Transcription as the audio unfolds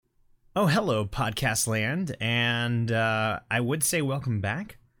Oh, hello, podcast land, and I would say welcome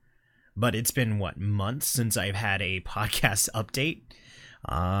back, but it's been, what, months since I've had a podcast update.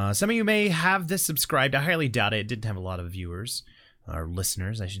 Some of you may have this subscribed. I highly doubt it. It didn't have a lot of viewers, or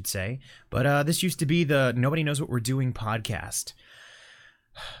listeners, I should say, but this used to be the Nobody Knows What We're Doing podcast.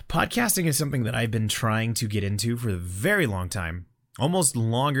 Podcasting is something that I've been trying to get into for a very long time, almost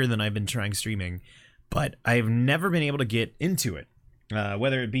longer than I've been trying streaming, but I've never been able to get into it.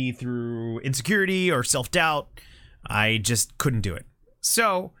 Whether it be through insecurity or self-doubt, I just couldn't do it.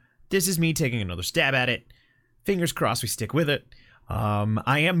 So, this is me taking another stab at it. Fingers crossed we stick with it.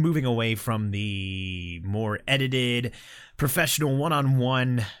 I am moving away from the more edited, professional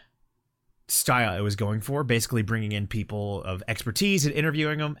one-on-one style I was going for, basically bringing in people of expertise and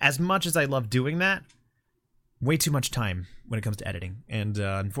interviewing them. As much as I love doing that, way too much time when it comes to editing. And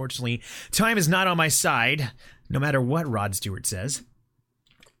unfortunately, time is not on my side, no matter what Rod Stewart says.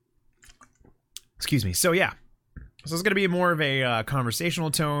 Excuse me. So yeah, so it's going to be more of a conversational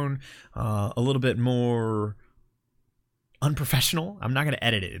tone, a little bit more unprofessional. I'm not going to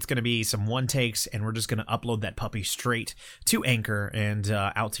edit it. It's going to be some one takes, and we're just going to upload that puppy straight to Anchor and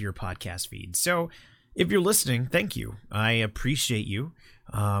out to your podcast feed. So if you're listening, thank you. I appreciate you.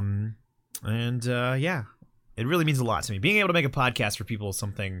 Yeah, it really means a lot to me. Being able to make a podcast for people is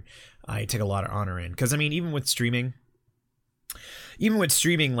something I take a lot of honor in. Because I mean, even with streaming,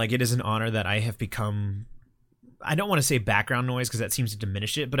 like, it is an honor that I have become, I don't want to say background noise because that seems to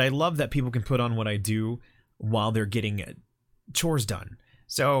diminish it, but I love that people can put on what I do while they're getting chores done.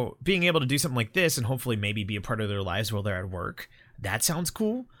 So being able to do something like this and hopefully maybe be a part of their lives while they're at work, that sounds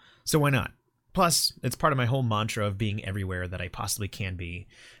cool. So why not? Plus, it's part of my whole mantra of being everywhere that I possibly can be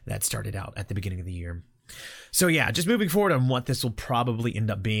that started out at the beginning of the year. So yeah, just moving forward on what this will probably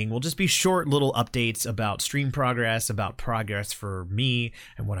end up being will just be short little updates about stream progress, about progress for me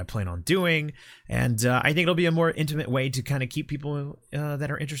and what I plan on doing. And I think it'll be a more intimate way to kind of keep people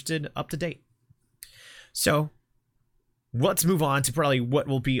that are interested up to date. So let's move on to probably what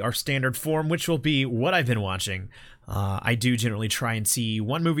will be our standard form, which will be what I've been watching. I do generally try and see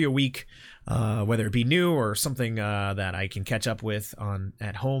one movie a week, whether it be new or something that I can catch up with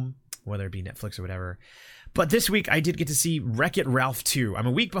at home, whether it be Netflix or whatever. But this week I did get to see Wreck-It Ralph 2. I'm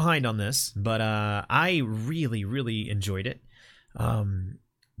a week behind on this, but I really, really enjoyed it.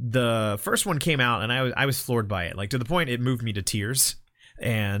 The first one came out and I was floored by it, like to the point it moved me to tears,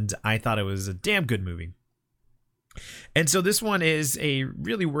 and I thought it was a damn good movie. And so this one is a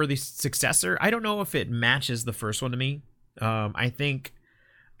really worthy successor. I don't know if it matches the first one to me. I think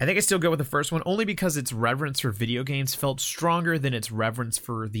I still go with the first one only because its reverence for video games felt stronger than its reverence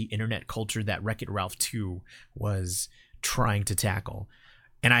for the internet culture that Wreck-It Ralph 2 was trying to tackle.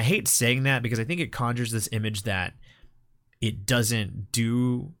 And I hate saying that because I think it conjures this image that it doesn't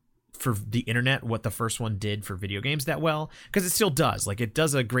do for the internet what the first one did for video games that well, because it still does. Like, it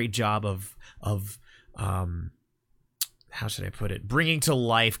does a great job of how should I put it? Bringing to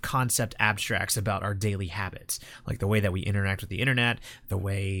life concept abstracts about our daily habits, like the way that we interact with the internet, the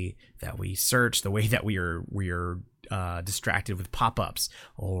way that we search, the way that we are distracted with pop-ups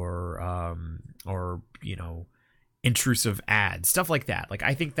or intrusive ads, stuff like that. Like,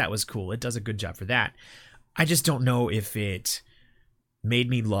 I think that was cool. It does a good job for that. I just don't know if it made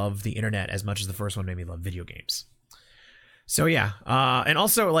me love the internet as much as the first one made me love video games. So yeah, and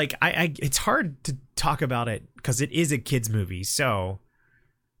also, like, I it's hard to talk about it because it is a kids movie, so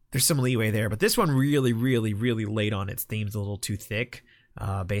there's some leeway there. But this one really, really, really laid on its themes a little too thick.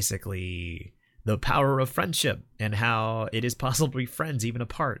 Basically, the power of friendship and how it is possible to be friends even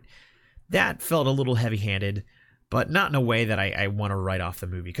apart. That felt a little heavy-handed, but not in a way that I want to write off the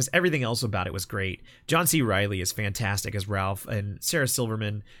movie, because everything else about it was great. John C. Reilly is fantastic as Ralph, and Sarah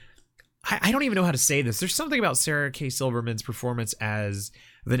Silverman. I don't even know how to say this. There's something about Sarah K. Silverman's performance as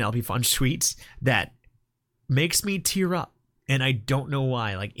Vanellope von Schweetz that makes me tear up, and I don't know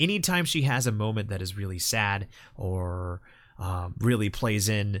why. Like, anytime she has a moment that is really sad or really plays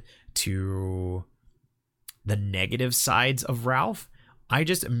in to the negative sides of Ralph, I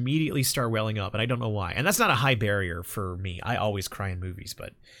just immediately start welling up, and I don't know why. And that's not a high barrier for me. I always cry in movies,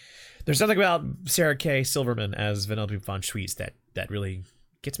 but there's something about Sarah K. Silverman as Vanellope von Schweetz that really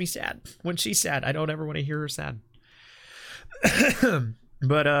gets me sad. When she's sad, I don't ever want to hear her sad.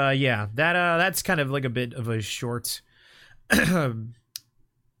 But yeah, that's kind of like a bit of a short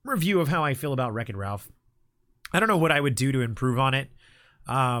review of how I feel about Wreck-It Ralph. I don't know what I would do to improve on it.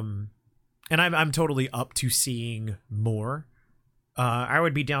 And I'm totally up to seeing more. I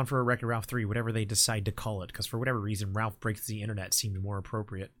would be down for a Wreck-It Ralph 3, whatever they decide to call it, because for whatever reason, Ralph Breaks the Internet seemed more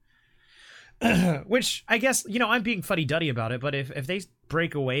appropriate. Which I guess, I'm being fuddy-duddy about it, but if they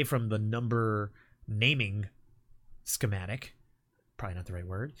break away from the number naming schematic, probably not the right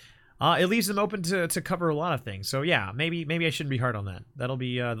word, it leaves them open to cover a lot of things. So yeah, maybe I shouldn't be hard on that. That'll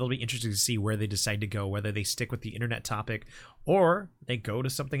be interesting to see where they decide to go, whether they stick with the internet topic or they go to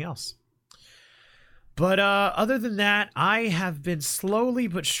something else. But other than that, I have been slowly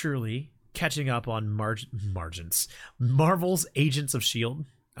but surely catching up on Marvel's Agents of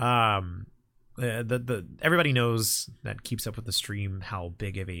S.H.I.E.L.D. Everybody knows that keeps up with the stream how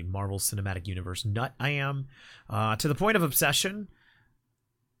big of a Marvel Cinematic Universe nut I am, to the point of obsession.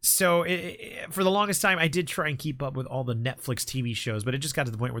 So for the longest time, I did try and keep up with all the Netflix TV shows, but it just got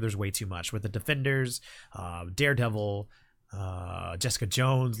to the point where there's way too much. With the Defenders, Daredevil, Jessica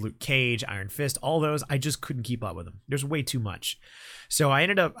Jones, Luke Cage, Iron Fist, all those, I just couldn't keep up with them. There's way too much. So I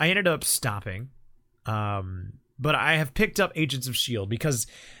ended up stopping. But I have picked up Agents of S.H.I.E.L.D. because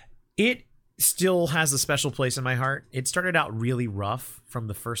it still has a special place in my heart. It started out really rough from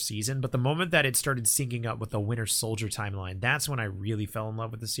the first season, but the moment that it started syncing up with the Winter Soldier timeline, that's when I really fell in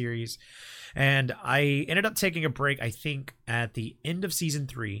love with the series. And I ended up taking a break, I think, at the end of season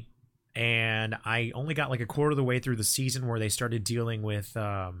 3, and I only got like a quarter of the way through the season where they started dealing with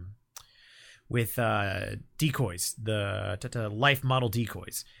decoys, the life model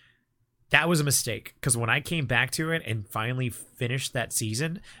decoys. That was a mistake, because when I came back to it and finally finished that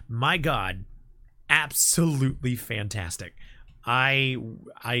season, my God, absolutely fantastic. I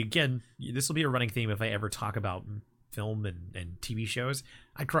again, this will be a running theme if I ever talk about film and TV shows.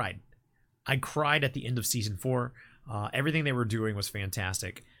 I cried at the end of season 4. Everything they were doing was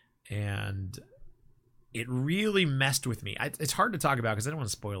fantastic, and it really messed with me. It's hard to talk about because I don't want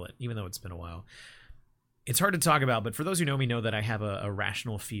to spoil it, even though it's been a while. It's hard to talk about, but for those who know me know that I have a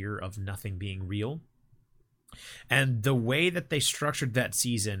rational fear of nothing being real. And the way that they structured that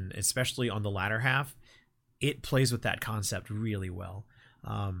season, especially on the latter half, it plays with that concept really well.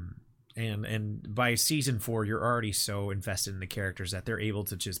 And by season 4, you're already so invested in the characters that they're able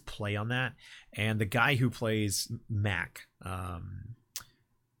to just play on that. And the guy who plays Mac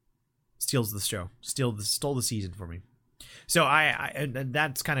steals the show, stole the season for me. So and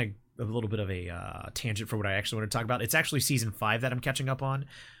that's kind of a little bit of a tangent for what I actually want to talk about. It's actually season 5 that I'm catching up on.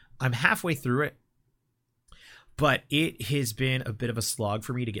 I'm halfway through it, but it has been a bit of a slog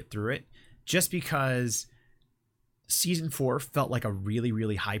for me to get through it, just because season 4 felt like a really,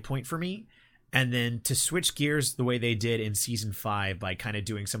 really high point for me. And then to switch gears the way they did in season 5 by kind of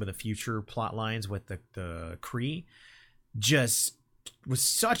doing some of the future plot lines with the Kree just was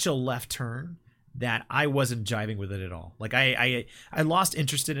such a left turn that I wasn't jiving with it at all. Like I lost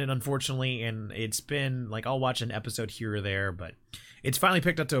interest in it, unfortunately, and it's been like I'll watch an episode here or there, but it's finally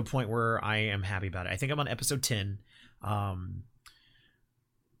picked up to a point where I am happy about it. I think I'm on episode 10. What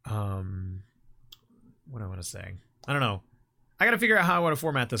do I want to say? I don't know. I got to figure out how I want to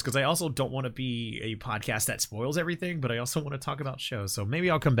format this, because I also don't want to be a podcast that spoils everything, but I also want to talk about shows. So maybe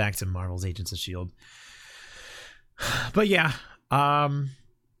I'll come back to Marvel's Agents of S.H.I.E.L.D. But yeah,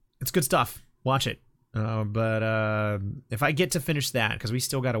 it's good stuff. Watch it. But if I get to finish that, because we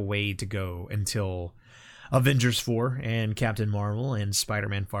still got a way to go until Avengers 4 and Captain Marvel and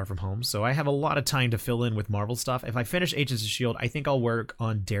Spider-Man Far From Home, so I have a lot of time to fill in with Marvel stuff. If I finish Agents of S.H.I.E.L.D., I think I'll work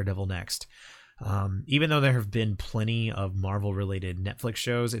on Daredevil next. Even though there have been plenty of Marvel-related Netflix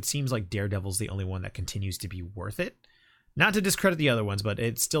shows, it seems like Daredevil's the only one that continues to be worth it. Not to discredit the other ones, but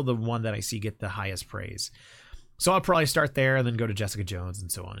it's still the one that I see get the highest praise. So I'll probably start there and then go to Jessica Jones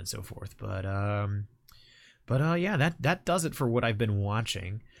and so on and so forth. But yeah, that does it for what I've been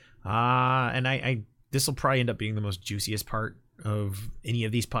watching. And I this will probably end up being the most juiciest part of any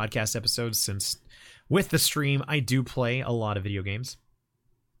of these podcast episodes, since with the stream, I do play a lot of video games.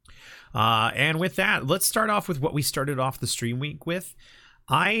 And with that, let's start off with what we started off the stream week with.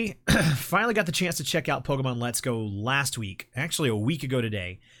 I finally got the chance to check out Pokemon Let's Go last week, actually a week ago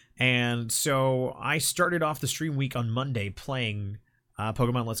today. And so I started off the stream week on Monday playing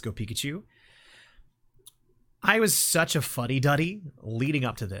Pokemon Let's Go Pikachu. I was such a fuddy-duddy leading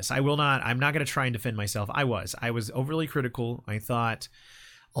up to this. I'm not going to try and defend myself. I was overly critical. I thought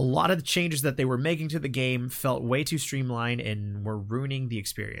a lot of the changes that they were making to the game felt way too streamlined and were ruining the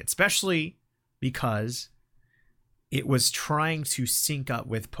experience, especially because it was trying to sync up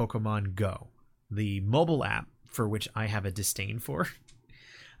with Pokemon Go, the mobile app for which I have a disdain for.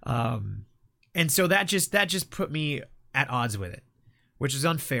 And so that just put me at odds with it, which is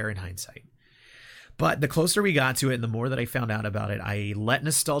unfair in hindsight. But the closer we got to it and the more that I found out about it, I let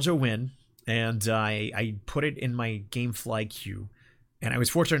nostalgia win, and I put it in my GameFly queue, and I was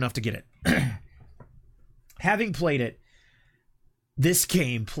fortunate enough to get it. Having played it, This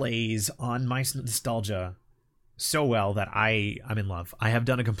game plays on my nostalgia so well that I'm in love. I have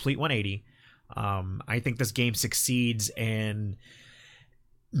done a complete 180. I think this game succeeds in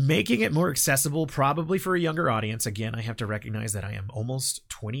making it more accessible, probably for a younger audience. Again, I have to recognize that I am almost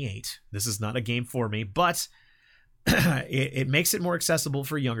 28. This is not a game for me, but it makes it more accessible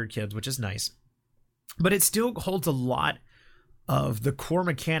for younger kids, which is nice. But it still holds a lot of the core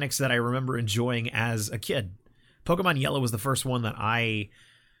mechanics that I remember enjoying as a kid. Pokemon Yellow was the first one that I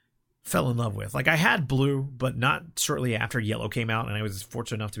fell in love with. Like, I had Blue, but not shortly after Yellow came out, and I was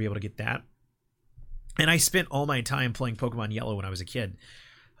fortunate enough to be able to get that. And I spent all my time playing Pokemon Yellow when I was a kid.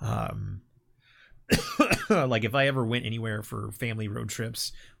 Like, if I ever went anywhere for family road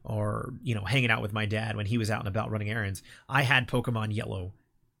trips or, you know, hanging out with my dad when he was out and about running errands, I had Pokemon Yellow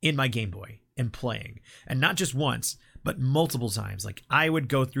in my Game Boy and playing. And not just once, but multiple times. Like, I would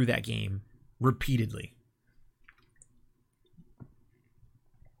go through that game repeatedly.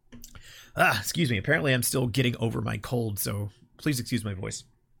 Excuse me. Apparently I'm still getting over my cold, so please excuse my voice.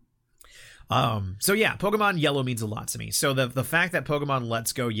 So yeah, Pokemon Yellow means a lot to me. So the fact that Pokemon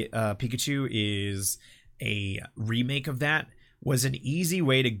Let's Go Pikachu is a remake of that was an easy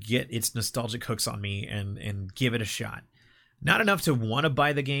way to get its nostalgic hooks on me and give it a shot. Not enough to want to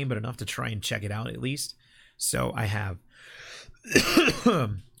buy the game, but enough to try and check it out at least. So I have.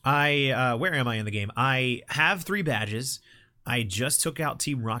 Where am I in the game? I have 3 badges. I just took out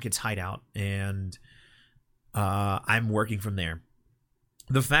Team Rocket's hideout, and I'm working from there.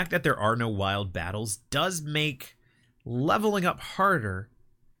 The fact that there are no wild battles does make leveling up harder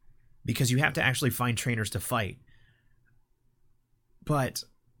because you have to actually find trainers to fight. But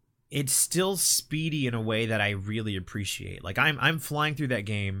it's still speedy in a way that I really appreciate. Like, I'm flying through that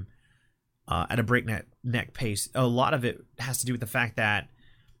game at a breakneck pace. A lot of it has to do with the fact that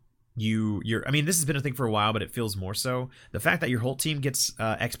I mean, this has been a thing for a while, but it feels more so. The fact that your whole team gets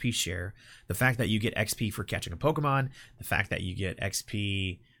XP share, the fact that you get XP for catching a Pokemon, the fact that you get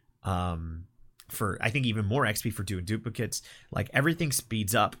XP for, I think, even more XP for doing duplicates. Like, everything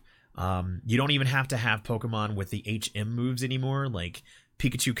speeds up. You don't even have to have Pokemon with the HM moves anymore. Like,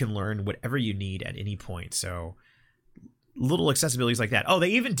 Pikachu can learn whatever you need at any point. So little accessibilities like that. Oh, they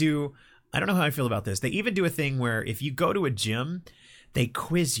even do, I don't know how I feel about this. They even do a thing where if you go to a gym, they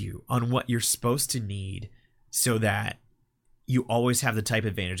quiz you on what you're supposed to need so that you always have the type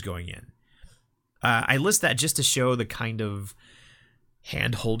advantage going in. I list that just to show the kind of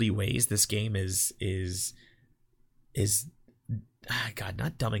hand-holdy ways this game is God,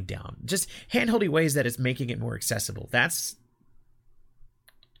 not dumbing down. Just hand-holdy ways that it's making it more accessible. That's,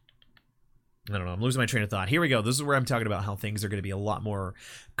 I don't know, I'm losing my train of thought. Here we go. This is where I'm talking about how things are going to be a lot more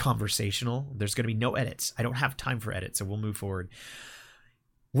conversational. There's going to be no edits. I don't have time for edits, so we'll move forward.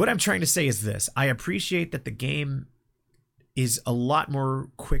 What I'm trying to say is this. I appreciate that the game is a lot more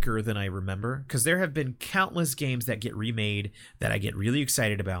quicker than I remember, because there have been countless games that get remade that I get really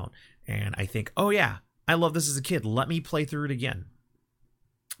excited about, and I think, oh yeah, I love this as a kid. Let me play through it again.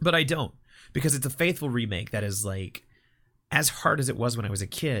 But I don't, because it's a faithful remake that is like as hard as it was when I was a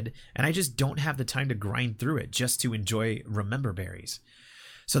kid, and I just don't have the time to grind through it just to enjoy Remember Berries.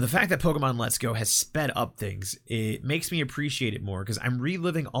 So the fact that Pokemon Let's Go has sped up things, it makes me appreciate it more because I'm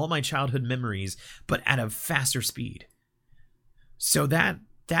reliving all my childhood memories, but at a faster speed. So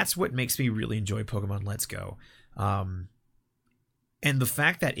that's what makes me really enjoy Pokemon Let's Go. And the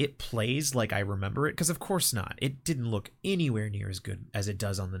fact that it plays like I remember it, because of course not. It didn't look anywhere near as good as it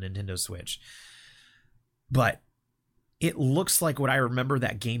does on the Nintendo Switch. But it looks like what I remember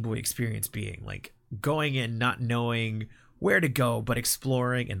that Game Boy experience being. Like, going in not knowing where to go, but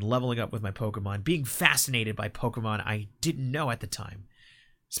exploring and leveling up with my Pokemon, being fascinated by Pokemon I didn't know at the time.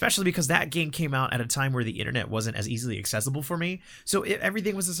 Especially because that game came out at a time where the internet wasn't as easily accessible for me, so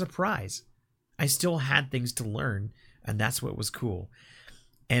everything was a surprise. I still had things to learn, and that's what was cool.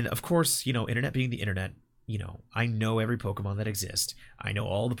 And of course, you know, internet being the internet, you know, I know every Pokemon that exists. I know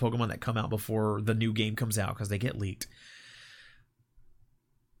all the Pokemon that come out before the new game comes out because they get leaked.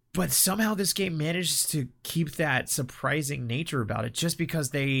 But somehow this game manages to keep that surprising nature about it just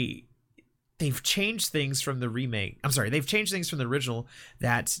because they've changed things from the remake. I'm sorry, they've changed things from the original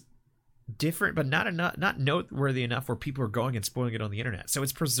that's different, but not noteworthy enough where people are going and spoiling it on the internet. So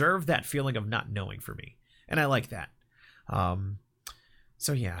it's preserved that feeling of not knowing for me. And I like that.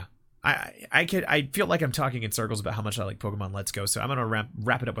 So yeah. I feel like I'm talking in circles about how much I like Pokemon Let's Go, so I'm going to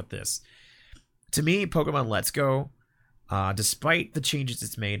wrap it up with this. To me, Pokemon Let's Go, despite the changes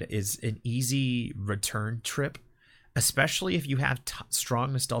it's made, is an easy return trip, especially if you have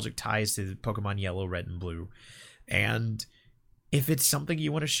strong nostalgic ties to Pokemon Yellow, Red, and Blue, and if it's something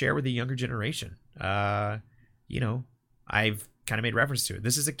you want to share with the younger generation. You know, I've kind of made reference to it.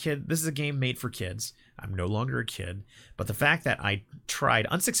 This is a game made for kids. I'm no longer a kid, but the fact that I tried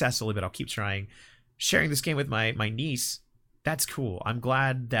unsuccessfully, but I'll keep trying, sharing this game with my niece, that's cool. I'm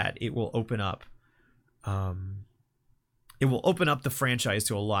glad that it will open up the franchise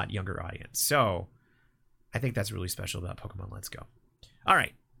to a lot younger audience. So I think that's really special about Pokemon Let's Go. All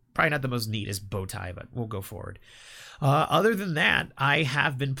right. Probably not the most neatest bow tie, but we'll go forward. Other than that, I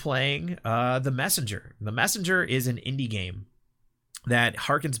have been playing The Messenger. The Messenger is an indie game that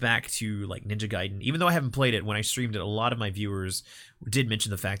harkens back to like Ninja Gaiden. Even though I haven't played it, when I streamed it, a lot of my viewers did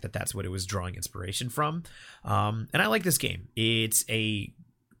mention the fact that that's what it was drawing inspiration from. And I like this game. It's I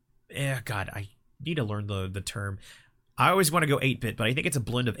need to learn the term. I always want to go 8-bit, but I think it's a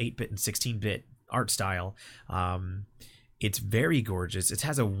blend of 8-bit and 16-bit art style. It's very gorgeous. It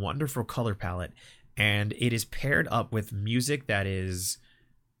has a wonderful color palette, and it is paired up with music that is,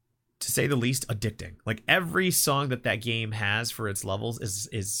 to say the least, addicting. Like every song that game has for its levels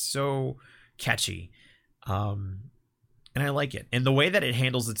is so catchy. And I like it. And the way that it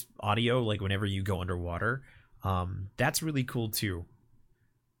handles its audio, like whenever you go underwater, that's really cool too.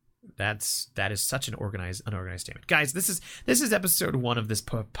 That is such an unorganized statement. Guys, this is episode 1 of this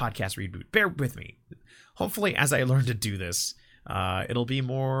podcast reboot. Bear with me. Hopefully, as I learn to do this, it'll be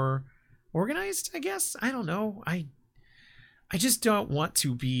more organized, I guess. I don't know. I just don't want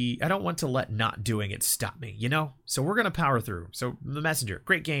to let not doing it stop me, you know? So we're going to power through. So The Messenger,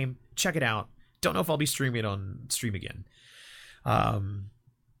 great game. Check it out. Don't know if I'll be streaming it on Stream Again.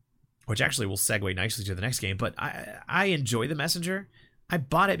 Which actually will segue nicely to the next game. But I enjoy The Messenger. I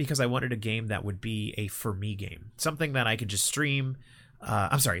bought it because I wanted a game that would be a for me game. Something that I could just stream.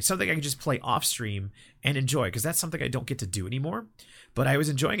 Something I could just play off stream and enjoy, because that's something I don't get to do anymore. But I was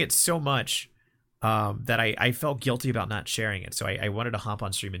enjoying it so much that I felt guilty about not sharing it. So I wanted to hop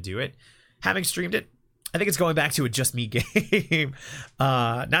on stream and do it. Having streamed it, I think it's going back to a just me game.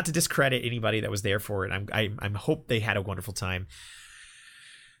 Not to discredit anybody that was there for it. I hope they had a wonderful time.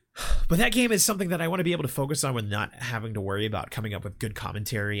 But that game is something that I want to be able to focus on with not having to worry about coming up with good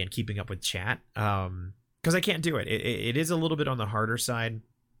commentary and keeping up with chat. Because I can't do it. It is a little bit on the harder side.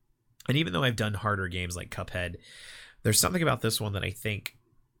 And even though I've done harder games like Cuphead, there's something about this one that I think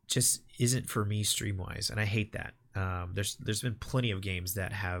just isn't for me stream-wise. And I hate that. There's been plenty of games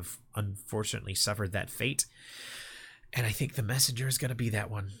that have unfortunately suffered that fate. And I think The Messenger is going to be that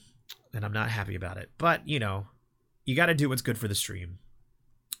one. And I'm not happy about it. But, you know, you got to do what's good for the stream.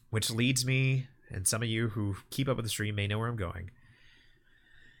 Which leads me, and some of you who keep up with the stream may know where I'm going,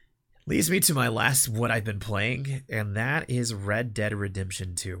 leads me to my last what I've been playing, and that is Red Dead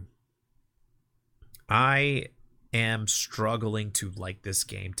Redemption 2. I am struggling to like this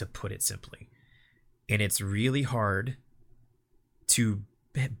game, to put it simply. And it's really hard to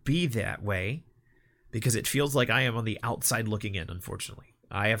be that way, because it feels like I am on the outside looking in, unfortunately.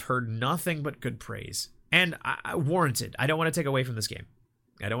 I have heard nothing but good praise. And I warranted. I don't want to take away from this game.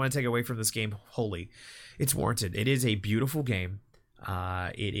 Wholly. It's warranted. It is a beautiful game.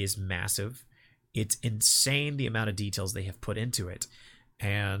 It is massive. It's insane the amount of details they have put into it.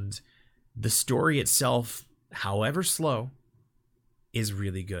 And the story itself, however slow, is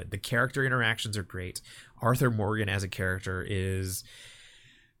really good. The character interactions are great. Arthur Morgan as a character is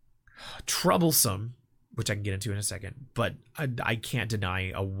troublesome, which I can get into in a second. But I can't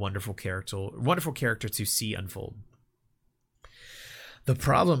deny a wonderful character to see unfold. The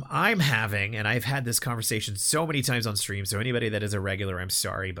problem I'm having, and I've had this conversation so many times on stream, so anybody that is a regular, I'm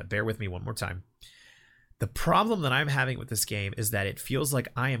sorry, but bear with me one more time. The problem that I'm having with this game is that it feels like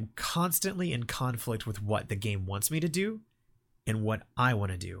I am constantly in conflict with what the game wants me to do and what I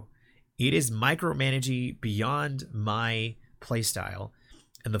want to do. It is micromanaging beyond my playstyle.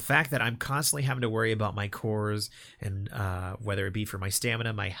 And the fact that I'm constantly having to worry about my cores, and whether it be for my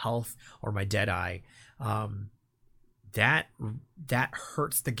stamina, my health, or my dead eye, that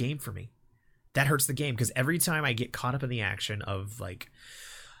hurts the game for me. That hurts the game, because every time I get caught up in the action of, like,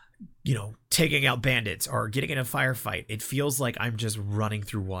 you know, taking out bandits or getting in a firefight, it feels like I'm just running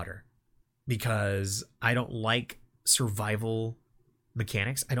through water, because I don't like survival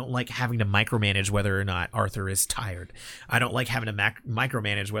mechanics. I don't like having to micromanage whether or not Arthur is tired. I don't like having to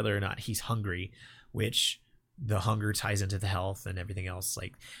micromanage whether or not he's hungry, which the hunger ties into the health and everything else.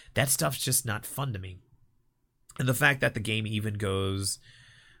 Like, that stuff's just not fun to me. And the fact that the game even goes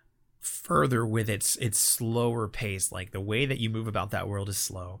further with its slower pace, like the way that you move about that world is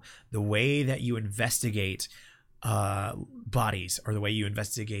slow. The way that you investigate bodies, or the way you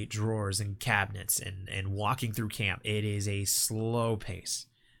investigate drawers and cabinets and walking through camp, it is a slow pace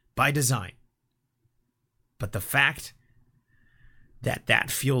by design. But the fact that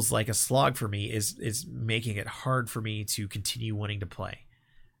feels like a slog for me is making it hard for me to continue wanting to play.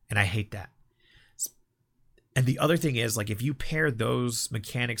 And I hate that. And the other thing is, like, if you pair those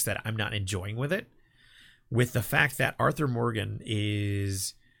mechanics that I'm not enjoying with it, with the fact that Arthur Morgan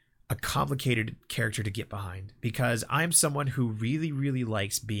is a complicated character to get behind, because I'm someone who really, really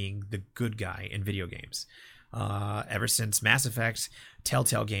likes being the good guy in video games. Ever since Mass Effect,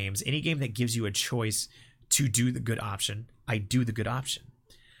 Telltale games, any game that gives you a choice to do the good option, I do the good option.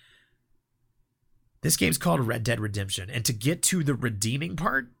 This game's called Red Dead Redemption, and to get to the redeeming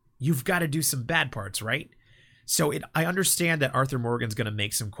part, you've got to do some bad parts, right? So I understand that Arthur Morgan's going to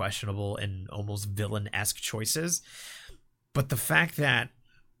make some questionable and almost villain-esque choices, but the fact that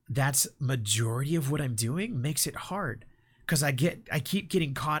that's majority of what I'm doing makes it hard, because I keep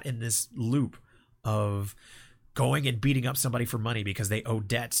getting caught in this loop of going and beating up somebody for money because they owe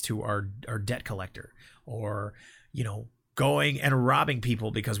debts to our debt collector, or, you know, going and robbing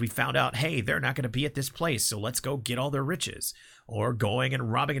people because we found out, hey, they're not going to be at this place, so let's go get all their riches, or going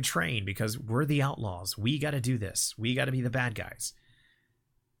and robbing a train because we're the outlaws. We got to do this. We got to be the bad guys.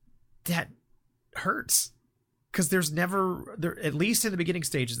 That hurts, because there's never, at least in the beginning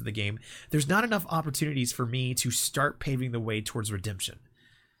stages of the game, there's not enough opportunities for me to start paving the way towards redemption.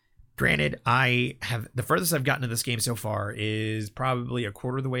 Granted, the furthest I've gotten in this game so far is probably a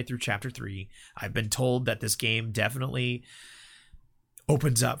quarter of the way through chapter 3. I've been told that this game definitely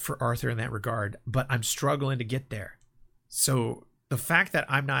opens up for Arthur in that regard, but I'm struggling to get there. So the fact that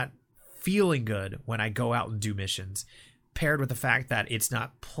I'm not feeling good when I go out and do missions, paired with the fact that it's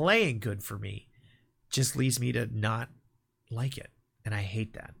not playing good for me, just leads me to not like it. And I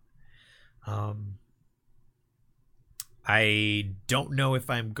hate that. I don't know if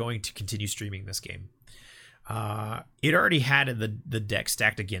I'm going to continue streaming this game. It already had the deck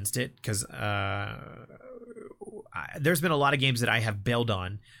stacked against it, because there's been a lot of games that I have bailed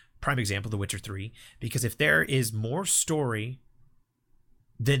on. Prime example, The Witcher 3, because if there is more story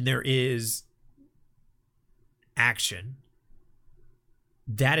than there is action,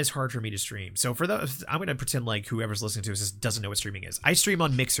 that is hard for me to stream. So for those, I'm going to pretend like whoever's listening to this doesn't know what streaming is. I stream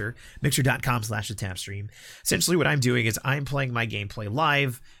on Mixer, mixer.com/TheTapStream. Essentially what I'm doing is I'm playing my gameplay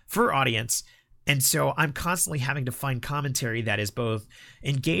live for audience. And so I'm constantly having to find commentary that is both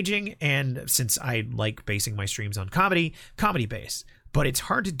engaging, and, since I like basing my streams on comedy based. But it's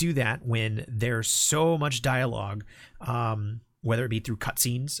hard to do that when there's so much dialogue, whether it be through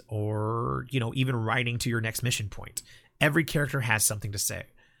cutscenes or, you know, even writing to your next mission point. Every character has something to say.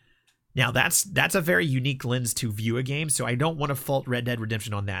 Now, that's a very unique lens to view a game, so I don't want to fault Red Dead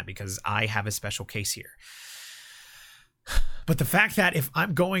Redemption on that, because I have a special case here. But the fact that if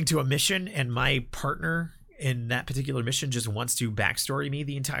I'm going to a mission and my partner in that particular mission just wants to backstory me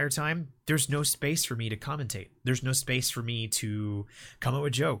the entire time, there's no space for me to commentate. There's no space for me to come up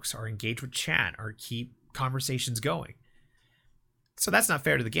with jokes or engage with chat or keep conversations going. So that's not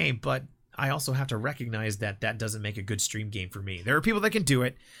fair to the game, but I also have to recognize that that doesn't make a good stream game for me. There are people that can do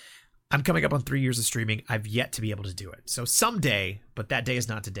it. I'm coming up on 3 years of streaming. I've yet to be able to do it. So someday, but that day is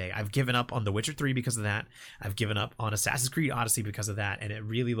not today. I've given up on The Witcher 3 because of that. I've given up on Assassin's Creed Odyssey because of that. And it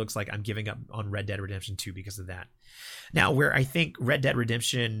really looks like I'm giving up on Red Dead Redemption 2 because of that. Now, where I think Red Dead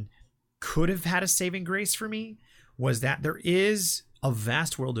Redemption could have had a saving grace for me was that there is a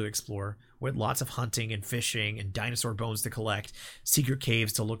vast world to explore with lots of hunting and fishing and dinosaur bones to collect, secret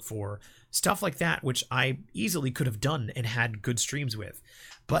caves to look for, stuff like that, which I easily could have done and had good streams with.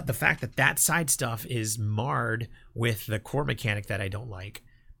 But the fact that that side stuff is marred with the core mechanic that I don't like,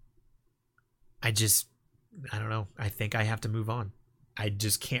 I don't know. I think I have to move on. I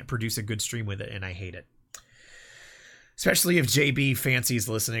just can't produce a good stream with it, and I hate it. Especially if JB Fancy's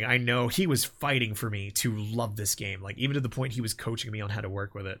listening. I know he was fighting for me to love this game, like even to the point he was coaching me on how to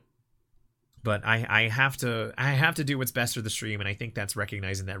work with it. But I have to do what's best for the stream, and I think that's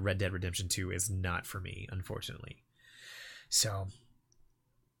recognizing that Red Dead Redemption 2 is not for me, unfortunately. So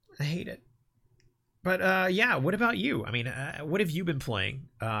I hate it. But yeah, what about you? I mean, what have you been playing?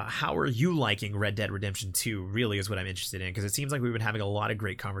 How are you liking Red Dead Redemption 2? Really is what I'm interested in, because it seems like we've been having a lot of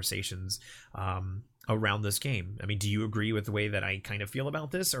great conversations around this game. I mean, do you agree with the way that I kind of feel about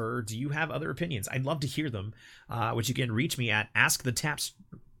this, or do you have other opinions? I'd love to hear them, which you can reach me at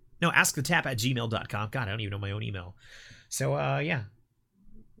askthetap@gmail.com. God, I don't even know my own email. So yeah,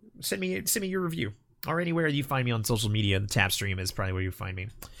 send me your review, or anywhere you find me on social media. The TapStream is probably where you find me.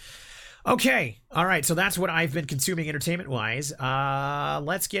 Okay, all right, so that's what I've been consuming entertainment-wise.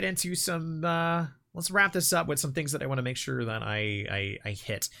 Let's get into some, let's wrap this up with some things that I want to make sure that I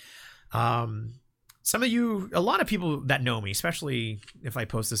hit. Some of you, a lot of people that know me, especially if I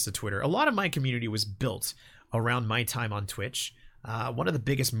post this to Twitter, a lot of my community was built around my time on Twitch. one of the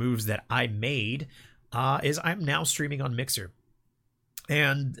biggest moves that I made is I'm now streaming on Mixer.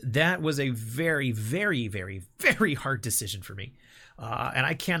 And that was a very, very, very, very hard decision for me. And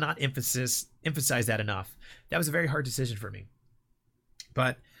I cannot emphasize that enough. That was a very hard decision for me.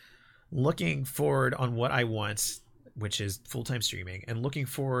 But looking forward on what I want, which is full-time streaming, and looking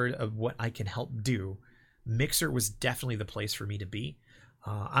forward of what I can help do, Mixer was definitely the place for me to be.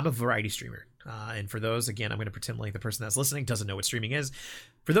 I'm a variety streamer. And for those, again, I'm going to pretend like the person that's listening doesn't know what streaming is.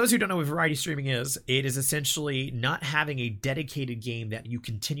 For those who don't know what variety streaming is, it is essentially not having a dedicated game that you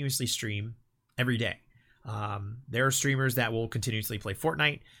continuously stream every day. There are streamers that will continuously play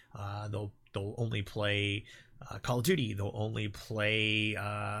Fortnite. They'll only play Call of Duty. They'll only play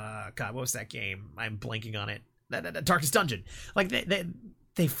God, what was that game? I'm blanking on it. Darkest Dungeon. Like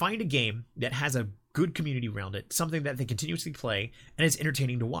they find a game that has a good community around it, something that they continuously play, and it's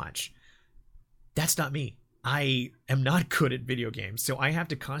entertaining to watch. That's not me. I am not good at video games, so I have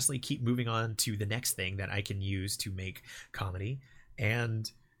to constantly keep moving on to the next thing that I can use to make comedy,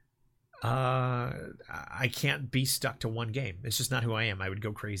 and I can't be stuck to one game. It's just not who I am. I would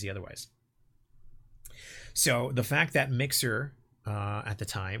go crazy otherwise. So the fact that Mixer at the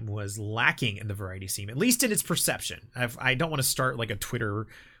time was lacking in the variety scene, at least in its perception. I don't want to start like a Twitter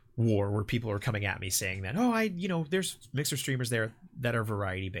war where people are coming at me saying that, there's Mixer streamers there that are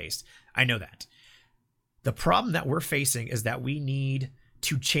variety based. I know that. The problem that we're facing is that we need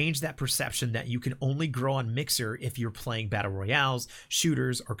to change that perception that you can only grow on Mixer if you're playing battle royales,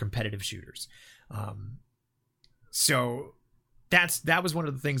 shooters, or competitive shooters. So that was one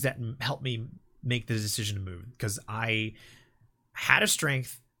of the things that helped me make the decision to move, because I had a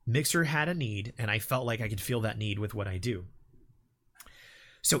strength, Mixer had a need, and I felt like I could feel that need with what I do.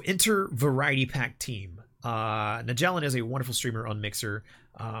 So enter Variety Pack Team. Nagellan is a wonderful streamer on Mixer.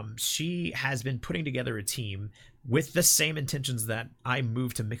 She has been putting together a team with the same intentions that I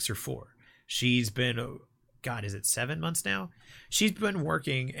moved to Mixer for. She's been, God, is it 7 months now? She's been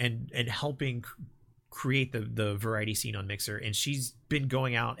working and helping create the variety scene on Mixer, and she's been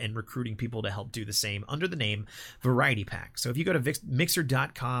going out and recruiting people to help do the same under the name Variety Pack. So if you go to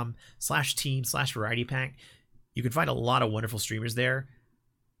mixer.com/team/variety pack, you can find a lot of wonderful streamers there,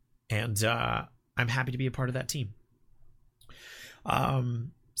 and I'm happy to be a part of that team.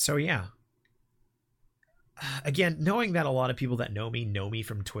 So yeah. Again, knowing that a lot of people that know me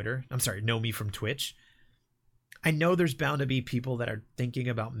from Twitter, know me from Twitch, I know there's bound to be people that are thinking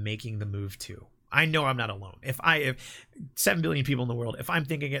about making the move too. I know I'm not alone. If 7 billion people in the world, if I'm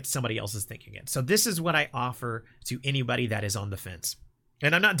thinking it, somebody else is thinking it. So this is what I offer to anybody that is on the fence.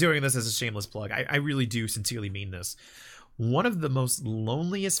 And I'm not doing this as a shameless plug. I really do sincerely mean this. One of the most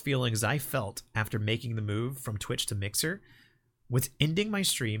loneliest feelings I felt after making the move from Twitch to Mixer was ending my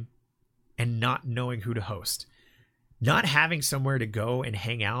stream and not knowing who to host. Not having somewhere to go and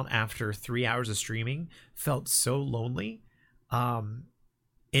hang out after 3 hours of streaming felt so lonely.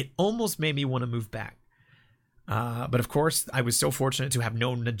 It almost made me want to move back. But of course, I was so fortunate to have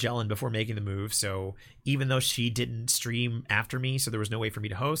known Nagellan before making the move. So even though she didn't stream after me, so there was no way for me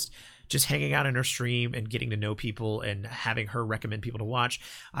to host, just hanging out in her stream and getting to know people and having her recommend people to watch,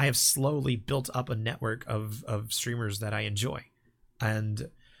 I have slowly built up a network of streamers that I enjoy. And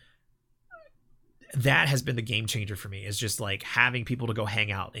that has been the game changer for me, is just like having people to go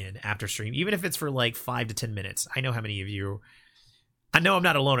hang out in after stream, even if it's for like 5 to 10 minutes. I know how many of you, I know I'm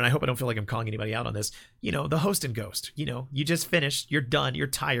not alone, and I hope I don't feel like I'm calling anybody out on this. The host and ghost, you just finished, you're done, you're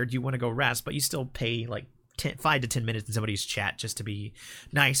tired, you want to go rest, but you still pay like 5 to 10 minutes in somebody's chat just to be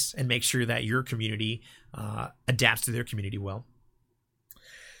nice and make sure that your community adapts to their community well.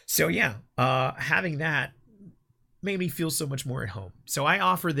 So yeah, having that made me feel so much more at home. So I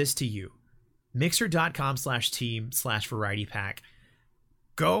offer this to you. Mixer.com/team/variety pack.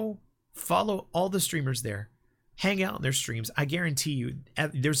 Go follow all the streamers there. Hang out in their streams. I guarantee you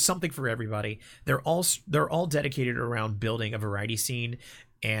there's something for everybody. They're all dedicated around building a variety scene,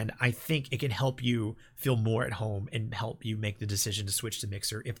 and I think it can help you feel more at home and help you make the decision to switch to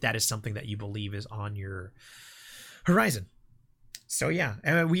Mixer if that is something that you believe is on your horizon. So yeah,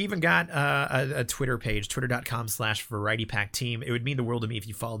 and we even got a Twitter page, twitter.com/variety pack team. It would mean the world to me if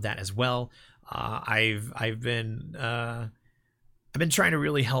you followed that as well. I've been trying to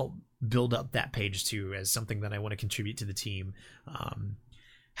really help build up that page too, as something that I want to contribute to the team.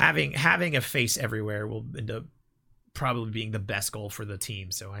 Having a face everywhere will end up probably being the best goal for the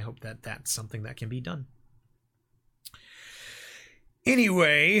team. So I hope that that's something that can be done.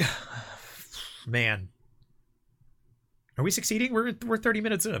 Anyway, man, are we succeeding? We're 30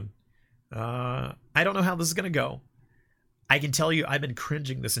 minutes in. I don't know how this is gonna go. I can tell you I've been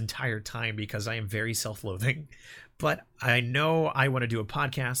cringing this entire time because I am very self-loathing, but I know I want to do a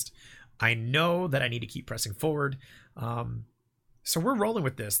podcast. I know that I need to keep pressing forward. So we're rolling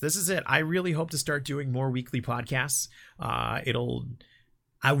with this. This is it. I really hope to start doing more weekly podcasts. I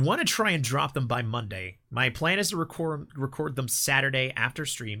want to try and drop them by Monday. My plan is to record them Saturday after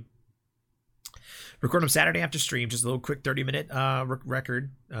stream. Record them Saturday after stream, just a little quick 30-minute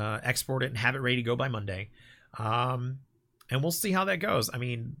record, export it and have it ready to go by Monday. And we'll see how that goes. I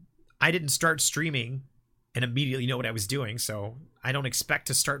mean, I didn't start streaming and immediately know what I was doing, so I don't expect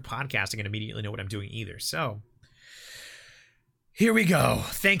to start podcasting and immediately know what I'm doing either. So here we go.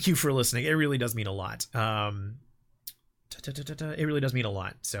 Thank you for listening. It really does mean a lot. It really does mean a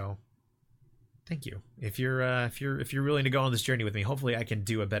lot. So thank you. If you're willing to go on this journey with me, hopefully I can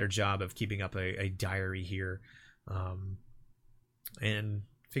do a better job of keeping up a diary here, and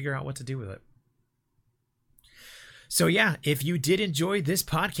figure out what to do with it. So yeah, if you did enjoy this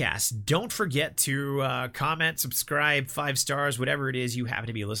podcast, don't forget to comment, subscribe, 5 stars, whatever it is you happen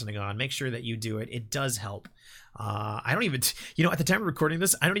to be listening on. Make sure that you do it. It does help. I don't even, at the time of recording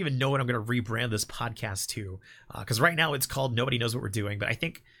this, I don't even know what I'm going to rebrand this podcast to. Because right now it's called Nobody Knows What We're Doing, but I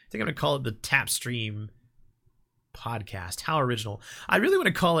think I'm going to call it the TapStream podcast. How original. I really want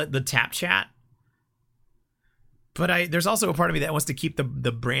to call it the Tap Chat. But there's also a part of me that wants to keep the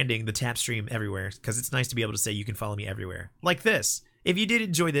branding, the TapStream, everywhere, because it's nice to be able to say you can follow me everywhere. Like this. If you did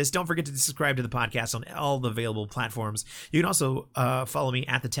enjoy this, don't forget to subscribe to the podcast on all the available platforms. You can also follow me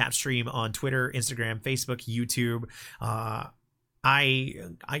at TheTapStream on Twitter, Instagram, Facebook, YouTube. I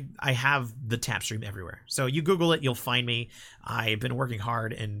have the TapStream everywhere. So you Google it, you'll find me. I've been working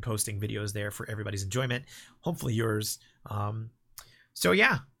hard and posting videos there for everybody's enjoyment. Hopefully yours. So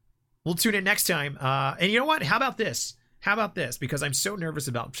yeah. We'll tune in next time. And you know what? How about this? Because I'm so nervous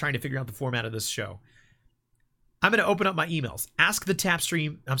about trying to figure out the format of this show. I'm going to open up my emails. Ask the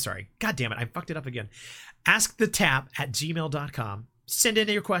TapStream. I'm sorry. God damn it. I fucked it up again. AskTheTap@gmail.com. Send in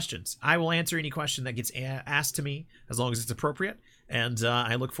your questions. I will answer any question that gets asked to me as long as it's appropriate. And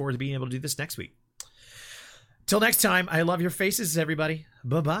I look forward to being able to do this next week. Till next time, I love your faces, everybody.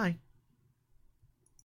 Bye-bye.